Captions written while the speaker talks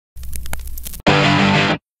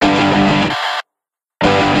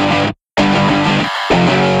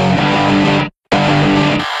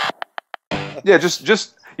Yeah, just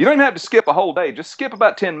you don't even have to skip a whole day. Just skip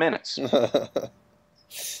about 10 minutes.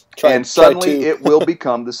 And suddenly it will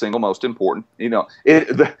become the single most important.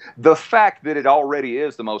 The fact that it already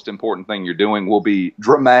is the most important thing you're doing will be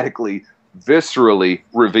dramatically, viscerally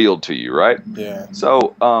revealed to you, right? Yeah.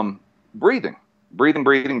 So, breathing.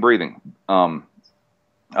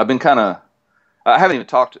 I've been I haven't even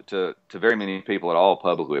talked to very many people at all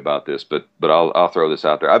publicly about this, but I'll throw this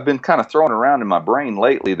out there. I've been kind of throwing around in my brain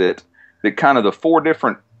lately that kind of the 4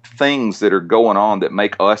 different things that are going on that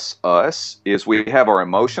make us is we have our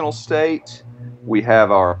emotional state, we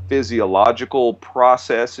have our physiological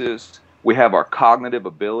processes, we have our cognitive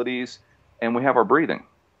abilities, and we have our breathing.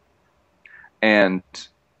 And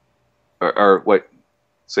or wait,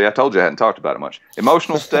 see, I told you I hadn't talked about it much.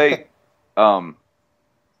 Emotional state,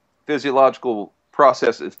 physiological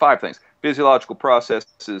processes, 5 things: physiological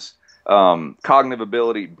processes, cognitive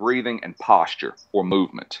ability, breathing, and posture or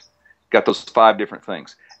movement. Got those 5 different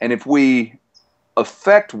things. And if we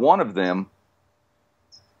affect one of them,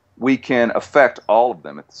 we can affect all of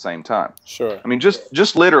them at the same time. Sure. I mean,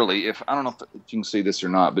 just literally, I don't know if you can see this or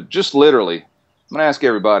not, but just literally, I'm going to ask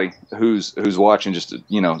everybody who's watching just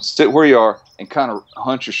to, sit where you are and kind of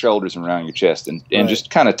hunch your shoulders around your chest and just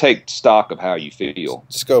kind of take stock of how you feel.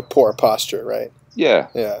 Just go poor posture, right? Yeah.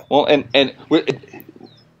 Yeah. Well, and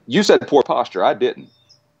you said poor posture. I didn't.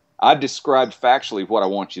 I described factually what I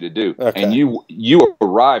want you to do, okay. and you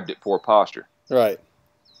arrived at poor posture. Right.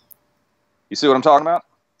 You see what I'm talking about?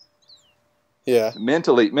 Yeah.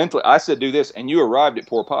 Mentally, I said do this, and you arrived at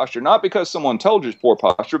poor posture, not because someone told you it's poor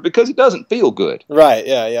posture, because it doesn't feel good. Right.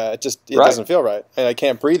 Yeah. Yeah. It doesn't feel right, and I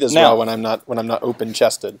can't breathe as well when I'm not open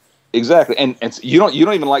chested. Exactly, and you don't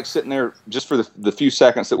even like sitting there just for the few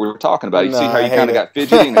seconds that we were talking about. You see how you kind of got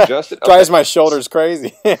fidgety and adjusted? Drives my shoulders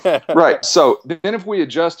crazy. Right. So then if we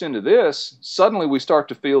adjust into this, suddenly we start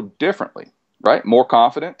to feel differently, right? More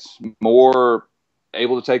confident, more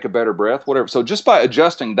able to take a better breath, whatever. So just by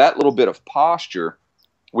adjusting that little bit of posture,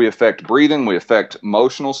 we affect breathing, we affect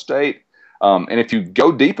emotional state. And if you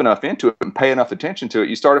go deep enough into it and pay enough attention to it,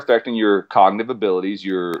 you start affecting your cognitive abilities,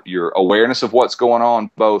 your awareness of what's going on,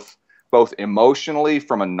 both emotionally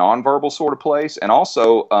from a nonverbal sort of place, and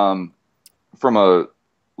also from an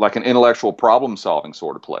intellectual problem solving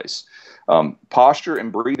sort of place. Posture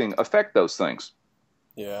and breathing affect those things.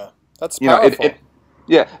 Yeah, that's powerful.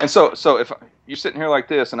 Yeah, and so if you're sitting here like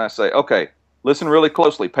this, and I say, okay, listen really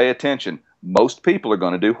closely, pay attention. Most people are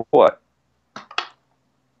going to do what? They're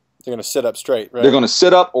going to sit up straight, right? They're going to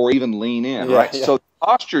sit up or even lean in, right? Yeah. So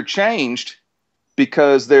posture changed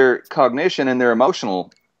because their cognition and their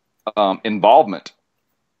emotional involvement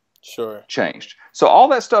changed. So all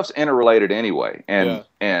that stuff's interrelated anyway, and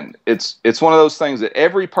it's one of those things that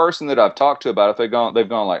every person that I've talked to about it, they've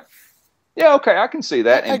gone like, yeah, okay, I can see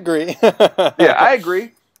that. I agree. Yeah, I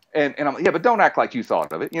agree. And I'm but don't act like you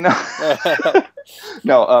thought of it,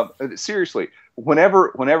 No, seriously,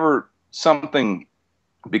 whenever something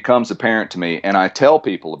becomes apparent to me and I tell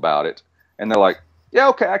people about it and they're like, yeah,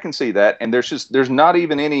 okay, I can see that. And there's not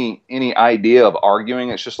even any idea of arguing.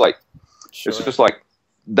 It's just like, It's just like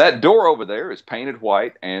that door over there is painted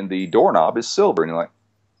white and the doorknob is silver. And you're like,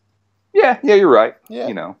 yeah, you're right.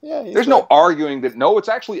 Yeah. There's no arguing that, no, it's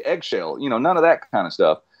actually eggshell, none of that kind of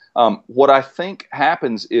stuff. What I think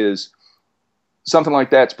happens is something like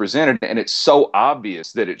that's presented and it's so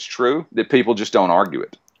obvious that it's true that people just don't argue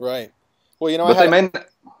it. Right. Well, but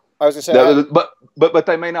I was going to say, but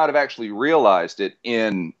they may not have actually realized it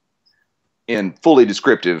in fully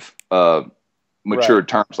descriptive, matured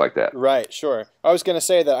terms like that. Right. Sure. I was going to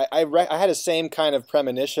say that I had the same kind of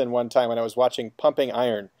premonition one time when I was watching Pumping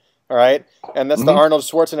Iron. All right, and that's the Arnold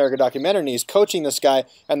Schwarzenegger documentary, and he's coaching this guy,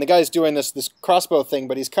 and the guy's doing this crossbow thing,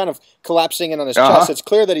 but he's kind of collapsing in on his chest. It's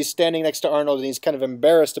clear that he's standing next to Arnold, and he's kind of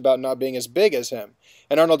embarrassed about not being as big as him.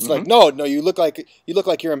 And Arnold's like, no, you look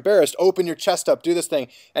like you're embarrassed. Open your chest up, do this thing.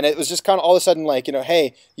 And it was just kind of all of a sudden like,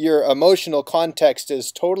 hey, your emotional context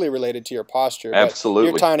is totally related to your posture. Absolutely. But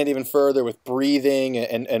you're tying it even further with breathing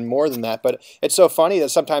and more than that. But it's so funny that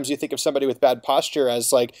sometimes you think of somebody with bad posture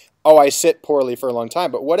as like, oh, I sit poorly for a long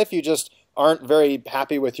time. But what if you just aren't very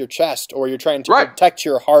happy with your chest, or you're trying to protect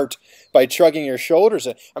your heart by shrugging your shoulders?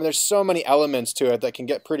 I mean, there's so many elements to it that can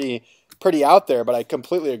get pretty out there, but I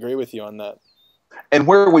completely agree with you on that. And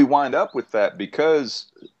where we wind up with that, because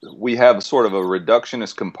we have sort of a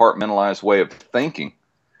reductionist, compartmentalized way of thinking,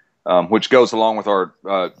 which goes along with our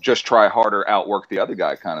just try harder, outwork the other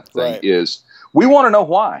guy kind of thing, is we want to know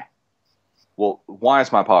why. Well, why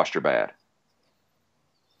is my posture bad?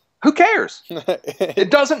 Who cares?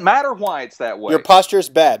 It doesn't matter why it's that way. Your posture is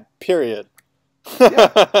bad, period.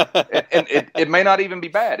 Yeah, and it may not even be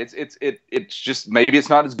bad. It's just maybe it's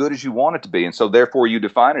not as good as you want it to be, and so therefore you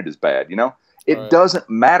define it as bad. You know, it Right. doesn't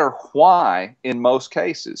matter why in most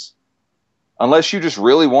cases, unless you just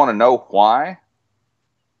really want to know why.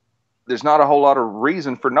 There's not a whole lot of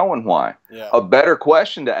reason for knowing why. Yeah. A better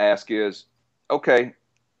question to ask is, okay,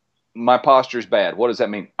 my posture is bad. What does that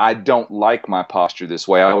mean? I don't like my posture this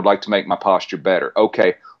way. I would like to make my posture better.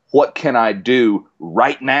 Okay, what can I do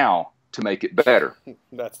right now to make it better?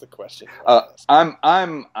 That's the question.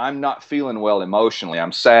 I'm not feeling well emotionally.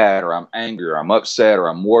 I'm sad, or I'm angry, or I'm upset, or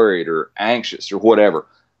I'm worried, or anxious, or whatever.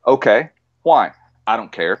 Okay, why? I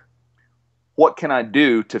don't care. What can I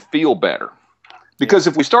do to feel better? Because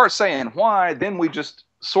if we start saying why, then we just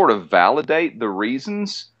sort of validate the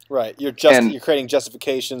reasons. Right. You're creating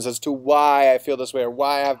justifications as to why I feel this way, or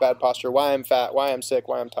why I have bad posture, why I'm fat, why I'm sick,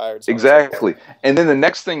 why I'm tired. So exactly. And then the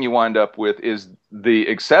next thing you wind up with is the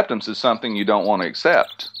acceptance of something you don't want to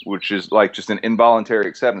accept, which is like just an involuntary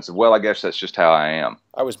acceptance of, well, I guess that's just how I am.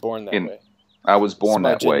 I was born that way. I was born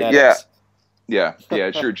that way. Genetics. Yeah.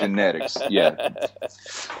 It's your genetics. Yeah.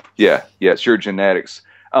 It's your genetics.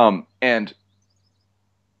 And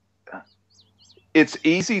it's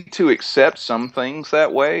easy to accept some things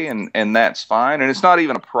that way, and that's fine. And it's not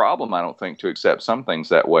even a problem, I don't think, to accept some things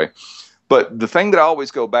that way. But the thing that I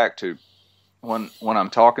always go back to when I'm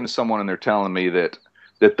talking to someone and they're telling me that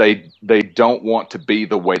they don't want to be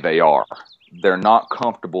the way they are, they're not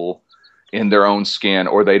comfortable in their own skin,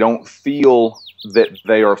 or they don't feel that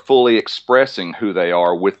they are fully expressing who they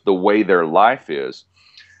are with the way their life is.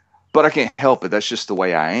 But I can't help it. That's just the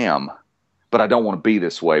way I am. But I don't want to be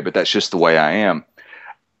this way, but that's just the way I am.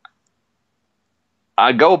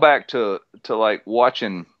 I go back to like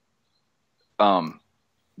watching the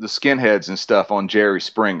skinheads and stuff on Jerry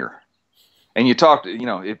Springer. And you talk to,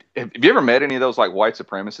 have you ever met any of those like white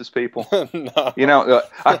supremacist people? No.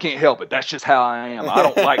 I can't help it. That's just how I am. I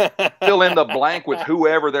don't like fill in the blank with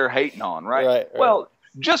whoever they're hating on, right? Right. Well,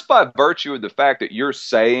 just by virtue of the fact that you're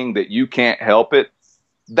saying that you can't help it,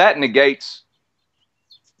 that negates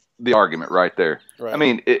the argument right there. Right. I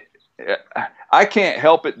mean, I can't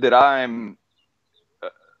help it that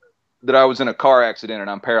that I was in a car accident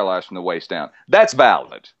and I'm paralyzed from the waist down. That's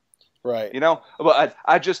valid. Right. But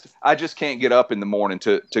I just can't get up in the morning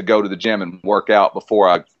to go to the gym and work out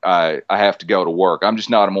before I have to go to work. I'm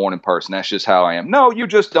just not a morning person. That's just how I am. No, you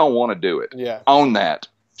just don't want to do it. Yeah. Own that.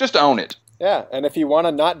 Just own it. Yeah, and if you want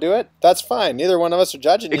to not do it, that's fine. Neither one of us are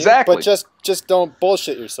judging exactly. you, but just don't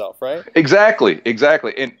bullshit yourself, right? Exactly.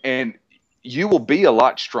 And you will be a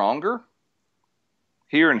lot stronger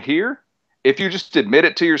here if you just admit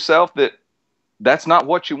it to yourself that that's not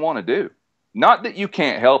what you want to do. Not that you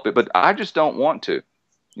can't help it, but I just don't want to,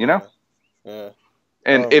 Yeah.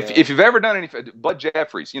 And if you've ever done anything, Bud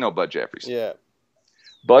Jeffries, Bud Jeffries. Yeah.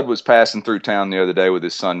 Bud was passing through town the other day with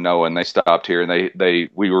his son Noah, and they stopped here, and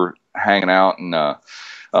we were hanging out, and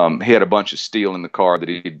he had a bunch of steel in the car that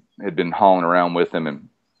he had been hauling around with him,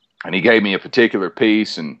 and he gave me a particular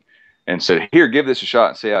piece and said, "Here, give this a shot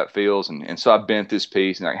and see how it feels." And so I bent this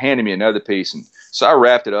piece, and I handed me another piece, and so I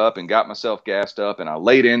wrapped it up and got myself gassed up, and I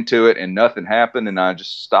laid into it, and nothing happened, and I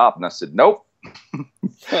just stopped, and I said, "Nope."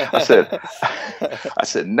 I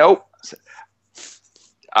said, "Nope."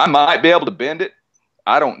 I might be able to bend it.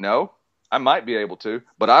 I don't know. I might be able to,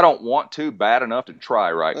 but I don't want to bad enough to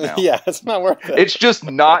try right now. Yeah, it's not worth it. It's just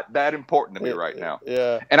not that important to me right now.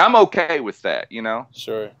 Yeah. And I'm okay with that,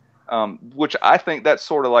 Sure. Which I think that's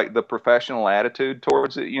sort of like the professional attitude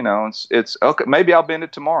towards it. It's okay. Maybe I'll bend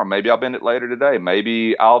it tomorrow. Maybe I'll bend it later today.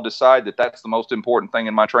 Maybe I'll decide that that's the most important thing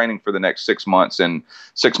in my training for the next 6 months. And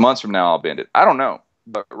 6 months from now, I'll bend it. I don't know.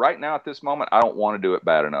 But right now at this moment, I don't want to do it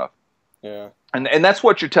bad enough. Yeah. And that's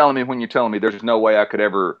what you're telling me when you're telling me there's no way I could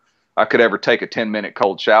ever take a 10-minute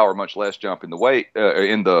cold shower, much less jump in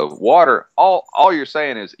the water. All you're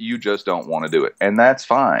saying is you just don't want to do it. And that's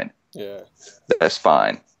fine. Yeah. That's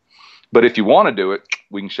fine. But if you want to do it,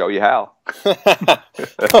 we can show you how.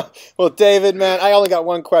 Well, David, man, I only got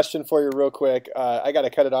one question for you real quick. I got to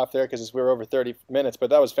cut it off there because we're over 30 minutes, but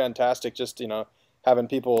that was fantastic. Just, having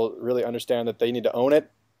people really understand that they need to own it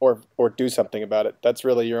or do something about it. That's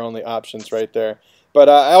really your only options right there. But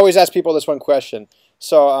I always ask people this one question.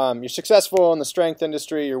 So you're successful in the strength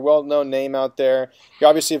industry. You're a well-known name out there. You're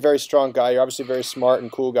obviously a very strong guy. You're obviously a very smart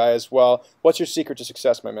and cool guy as well. What's your secret to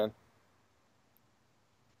success, my man?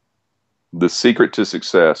 The secret to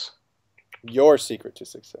success. Your secret to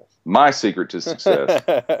success. My secret to success.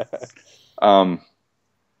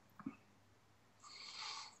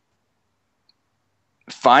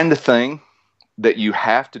 Find the thing that you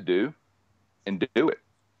have to do and do it.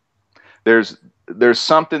 There's there's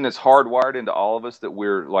something that's hardwired into all of us that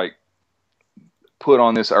we're like put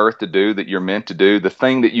on this earth to do, that you're meant to do. The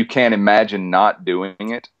thing that you can't imagine not doing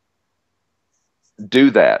it,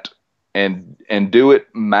 do that, and do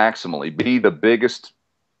it maximally. Be the biggest,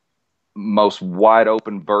 most wide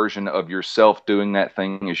open version of yourself doing that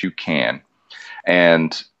thing as you can,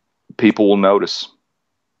 and people will notice.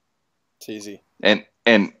 It's easy. And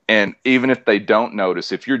even if they don't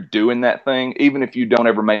notice, if you're doing that thing, even if you don't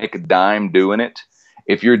ever make a dime doing it,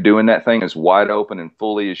 if you're doing that thing as wide open and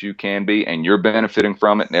fully as you can be, and you're benefiting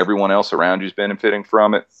from it, and everyone else around you is benefiting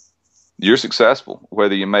from it, you're successful.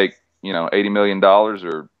 Whether you make, $80 million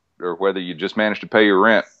or whether you just manage to pay your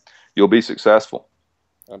rent, you'll be successful.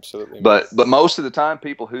 Absolutely. But most of the time,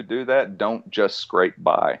 people who do that don't just scrape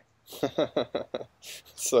by.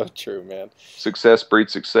 So true, man. Success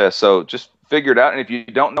breeds success. So just figure it out. And if you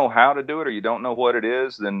don't know how to do it, or you don't know what it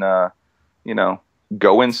is, then,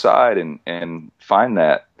 go inside and find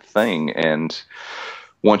that thing. And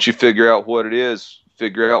once you figure out what it is,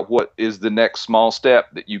 figure out what is the next small step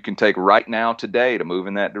that you can take right now today to move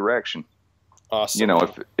in that direction.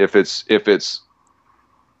 Awesome. If it's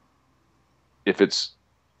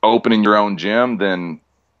opening your own gym, then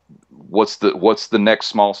what's the next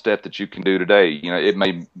small step that you can do today? It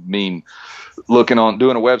may mean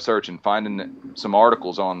doing a web search and finding some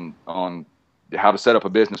articles on how to set up a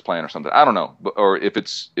business plan or something. I don't know. Or if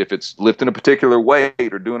it's lifting a particular weight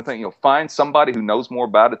or doing a thing, find somebody who knows more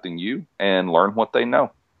about it than you and learn what they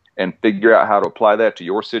know, and figure out how to apply that to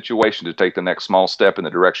your situation to take the next small step in the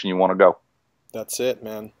direction you want to go. That's it,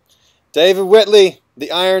 man. David Whitley,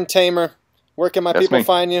 the Iron Tamer. Where can my people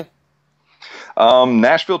find you?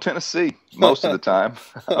 Nashville, Tennessee, most of the time.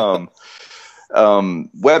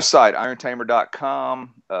 Website,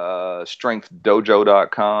 irontamer.com,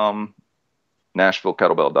 strengthdojo.com,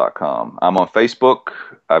 NashvilleKettlebell.com. I'm on Facebook.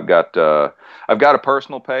 I've got a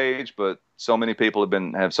personal page, but so many people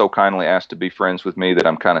have so kindly asked to be friends with me that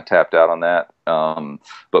I'm kind of tapped out on that.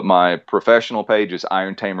 But my professional page is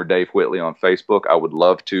Iron Tamer Dave Whitley on Facebook. I would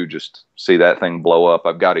love to just see that thing blow up.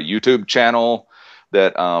 I've got a YouTube channel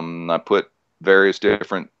that I put various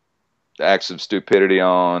different acts of stupidity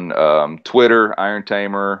on. Twitter, Iron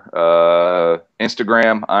Tamer.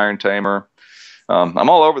 Instagram, Iron Tamer. I'm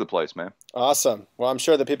all over the place, man. Awesome. Well, I'm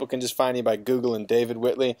sure that people can just find you by Googling David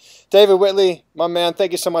Whitley. David Whitley, my man,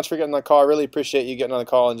 thank you so much for getting on the call. I really appreciate you getting on the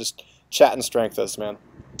call and just chatting strength with us, man.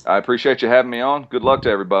 I appreciate you having me on. Good luck to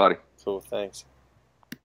everybody. Cool, thanks.